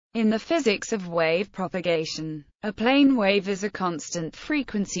In the physics of wave propagation, a plane wave is a constant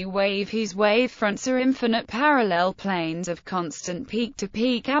frequency wave whose wavefronts are infinite parallel planes of constant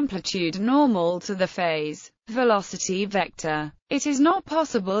peak-to-peak amplitude normal to the phase velocity vector. It is not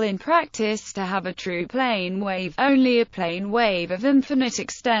possible in practice to have a true plane wave. Only a plane wave of infinite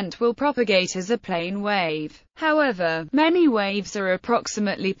extent will propagate as a plane wave. However, many waves are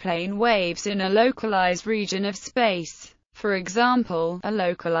approximately plane waves in a localized region of space. For example, a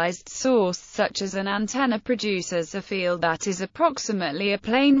localized source such as an antenna produces a field that is approximately a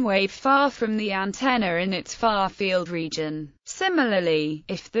plane wave far from the antenna in its far-field region. Similarly,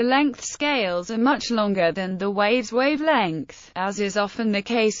 if the length scales are much longer than the wave's wavelength, as is often the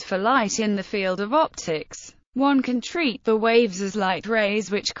case for light in the field of optics, one can treat the waves as light rays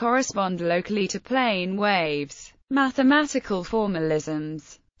which correspond locally to plane waves. Mathematical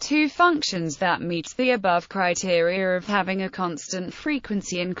formalisms. Two functions that meet the above criteria of having a constant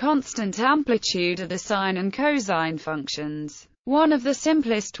frequency and constant amplitude are the sine and cosine functions. One of the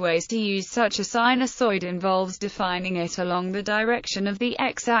simplest ways to use such a sinusoid involves defining it along the direction of the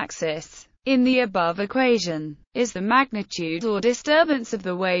x-axis. In the above equation, is the magnitude or disturbance of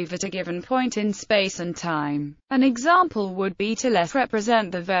the wave at a given point in space and time. An example would be to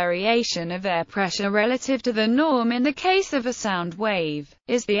represent the variation of air pressure relative to the norm in the case of a sound wave.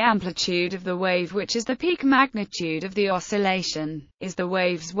 Is the amplitude of the wave, which is the peak magnitude of the oscillation, is the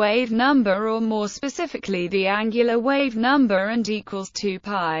wave's wave number, or more specifically the angular wave number, and equals 2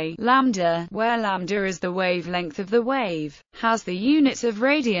 pi lambda, where lambda is the wavelength of the wave, has the unit of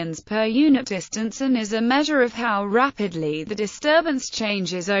radians per unit distance, and is a measure of how rapidly the disturbance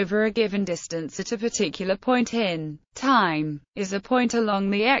changes over a given distance at a particular point in time, is a point along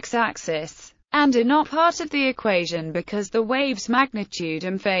the x-axis, and are not part of the equation because the wave's magnitude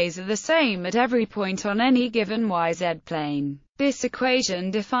and phase are the same at every point on any given yz plane. This equation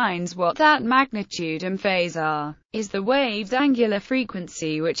defines what that magnitude and phase are. Is the wave's angular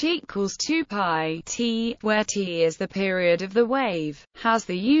frequency, which equals 2 pi t, where t is the period of the wave, has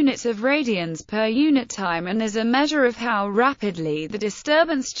the unit of radians per unit time, and is a measure of how rapidly the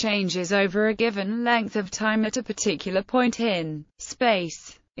disturbance changes over a given length of time at a particular point in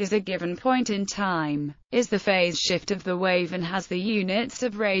space. Is a given point in time, is the phase shift of the wave, and has the units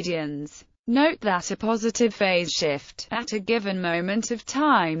of radians. Note that a positive phase shift, at a given moment of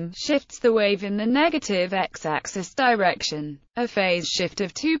time, shifts the wave in the negative x-axis direction. A phase shift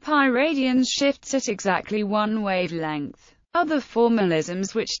of 2 pi radians shifts at exactly one wavelength. Other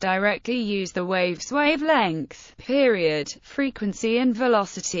formalisms which directly use the wave's wavelength, period, frequency and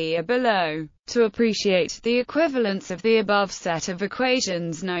velocity are below. To appreciate the equivalence of the above set of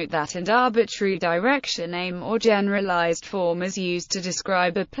equations, note that an arbitrary direction aim or generalized form is used to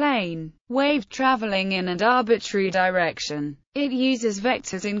describe a plane wave traveling in an arbitrary direction. It uses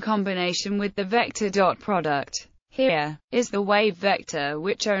vectors in combination with the vector.Product. Here is the wave vector,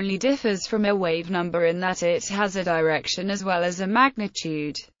 which only differs from a wave number in that it has a direction as well as a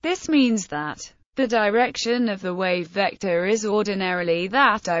magnitude. This means that the direction of the wave vector is ordinarily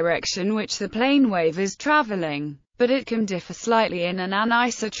that direction which the plane wave is traveling, but it can differ slightly in an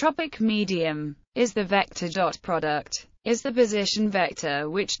anisotropic medium. Is the vector.Product is the position vector,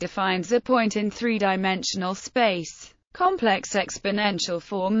 which defines a point in three-dimensional space. Complex exponential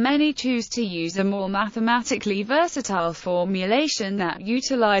form. Many choose to use a more mathematically versatile formulation that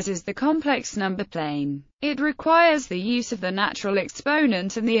utilizes the complex number plane. It requires the use of the natural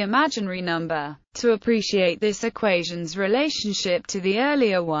exponent and the imaginary number. To appreciate this equation's relationship to the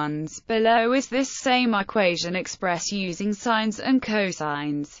earlier ones, below is this same equation expressed using sines and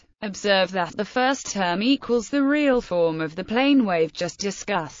cosines. Observe that the first term equals the real form of the plane wave just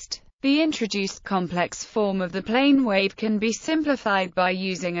discussed. The introduced complex form of the plane wave can be simplified by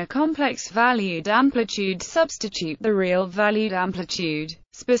using a complex-valued amplitude. Substitute the real-valued amplitude.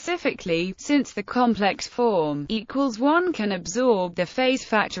 Specifically, since the complex form equals 1 can absorb the phase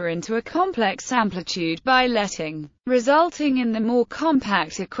factor into a complex amplitude by resulting in the more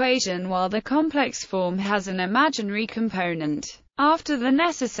compact equation, while the complex form has an imaginary component. After the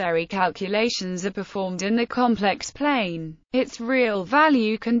necessary calculations are performed in the complex plane, its real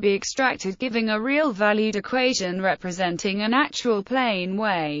value can be extracted, giving a real-valued equation representing an actual plane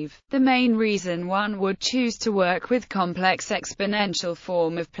wave. The main reason one would choose to work with complex exponential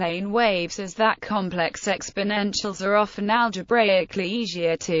form of plane waves is that complex exponentials are often algebraically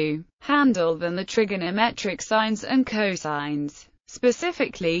easier to handle than the trigonometric sines and cosines.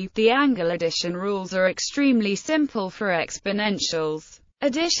 Specifically, the angle addition rules are extremely simple for exponentials.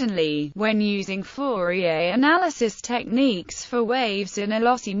 Additionally, when using Fourier analysis techniques for waves in a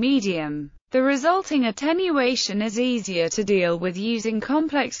lossy medium, The resulting attenuation is easier to deal with using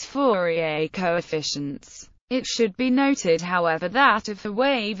complex Fourier coefficients. It should be noted, however, that if a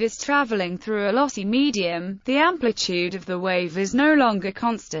wave is traveling through a lossy medium, the amplitude of the wave is no longer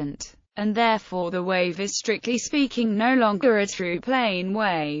constant, and therefore the wave is strictly speaking no longer a true plane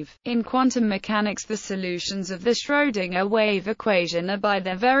wave. In quantum mechanics, the solutions of the Schrödinger wave equation are by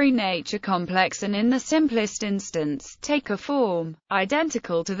their very nature complex and in the simplest instance, take a form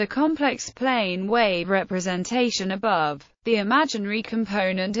identical to the complex plane wave representation above. The imaginary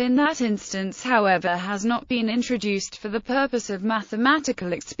component in that instance, however, has not been introduced for the purpose of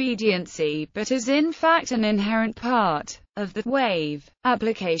mathematical expediency, but is in fact an inherent part of the wave.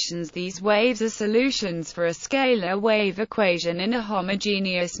 Applications: these waves are solutions for a scalar wave equation in a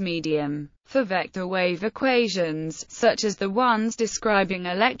homogeneous medium. For vector wave equations, such as the ones describing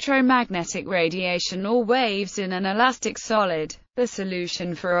electromagnetic radiation or waves in an elastic solid, the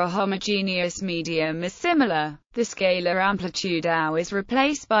solution for a homogeneous medium is similar. The scalar amplitude ω is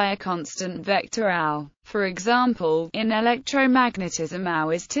replaced by a constant vector ω. For example, in electromagnetism, ω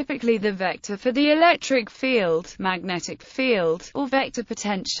is typically the vector for the electric field, magnetic field, or vector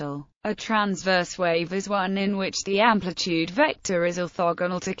potential. A transverse wave is one in which the amplitude vector is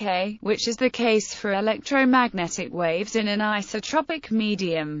orthogonal to k, which is the case for electromagnetic waves in an isotropic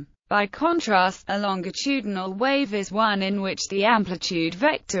medium. By contrast, a longitudinal wave is one in which the amplitude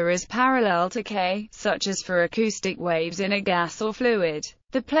vector is parallel to k, such as for acoustic waves in a gas or fluid.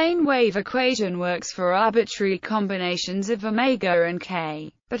 The plane wave equation works for arbitrary combinations of omega and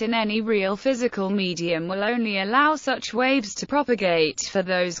k, but in any real physical medium will only allow such waves to propagate for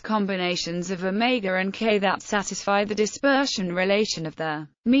those combinations of omega and k that satisfy the dispersion relation of the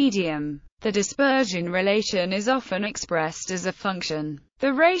medium. The dispersion relation is often expressed as a function.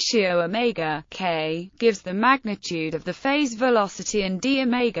 The ratio omega k gives the magnitude of the phase velocity and d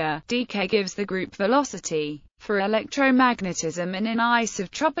omega dk gives the group velocity. For electromagnetism in an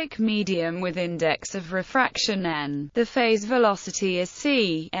isotropic medium with index of refraction n, the phase velocity is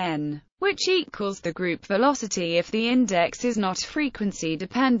c(n), which equals the group velocity if the index is not frequency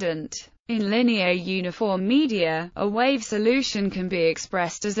dependent. In linear uniform media, a wave solution can be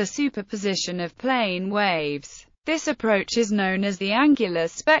expressed as a superposition of plane waves. This approach is known as the angular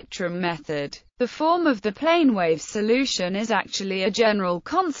spectrum method. The form of the plane wave solution is actually a general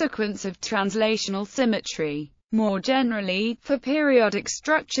consequence of translational symmetry. More generally, for periodic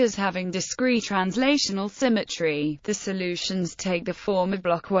structures having discrete translational symmetry, the solutions take the form of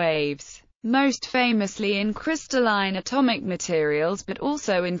block waves. Most famously in crystalline atomic materials, but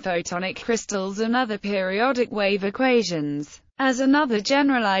also in photonic crystals and other periodic wave equations. As another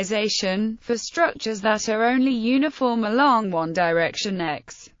generalization, for structures that are only uniform along one direction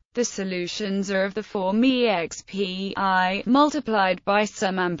x, the solutions are of the form exp multiplied by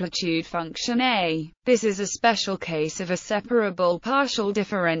some amplitude function a. This is a special case of a separable partial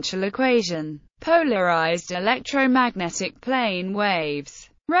differential equation. Polarized electromagnetic plane waves,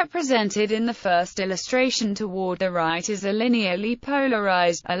 represented in the first illustration toward the right, is a linearly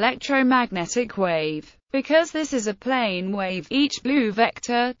polarized electromagnetic wave. Because this is a plane wave, each blue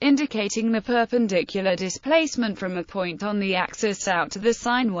vector, indicating the perpendicular displacement from a point on the axis out to the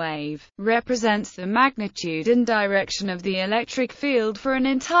sine wave, represents the magnitude and direction of the electric field for an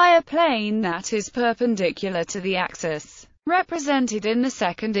entire plane that is perpendicular to the axis. Represented in the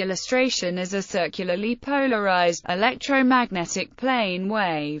second illustration as a circularly polarized electromagnetic plane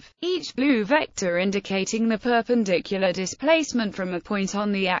wave, each blue vector indicating the perpendicular displacement from a point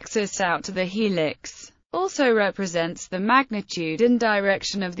on the axis out to the helix, also represents the magnitude and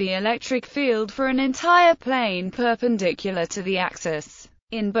direction of the electric field for an entire plane perpendicular to the axis.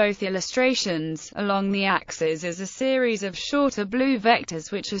 In both illustrations, along the axis is a series of shorter blue vectors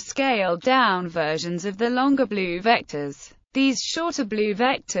which are scaled-down versions of the longer blue vectors. These shorter blue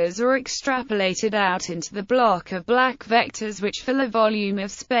vectors are extrapolated out into the block of black vectors which fill a volume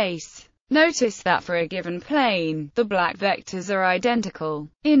of space. Notice that for a given plane, the black vectors are identical,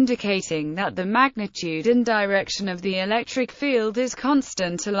 indicating that the magnitude and direction of the electric field is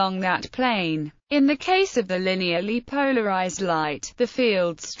constant along that plane. In the case of the linearly polarized light, the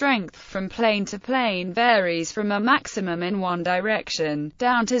field strength from plane to plane varies from a maximum in one direction,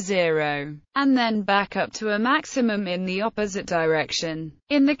 down to 0, and then back up to a maximum in the opposite direction.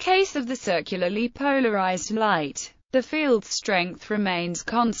 In the case of the circularly polarized light, the field strength remains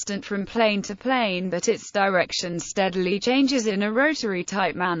constant from plane to plane, but its direction steadily changes in a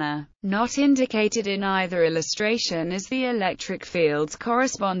rotary-type manner. Not indicated in either illustration is the electric field's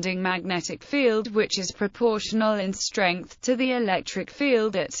corresponding magnetic field, which is proportional in strength to the electric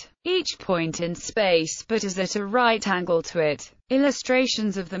field at each point in space, but is at a right angle to it.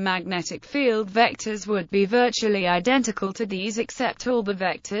 Illustrations of the magnetic field vectors would be virtually identical to these, except all the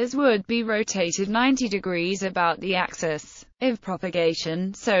vectors would be rotated 90 degrees about the axis of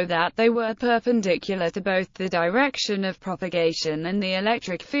propagation, so that they were perpendicular to both the direction of propagation and the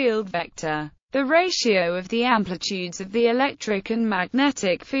electric field vector. The ratio of the amplitudes of the electric and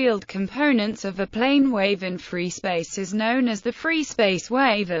magnetic field components of a plane wave in free space is known as the free space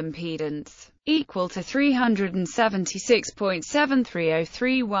wave impedance, equal to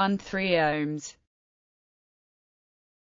 376.73013 ohms.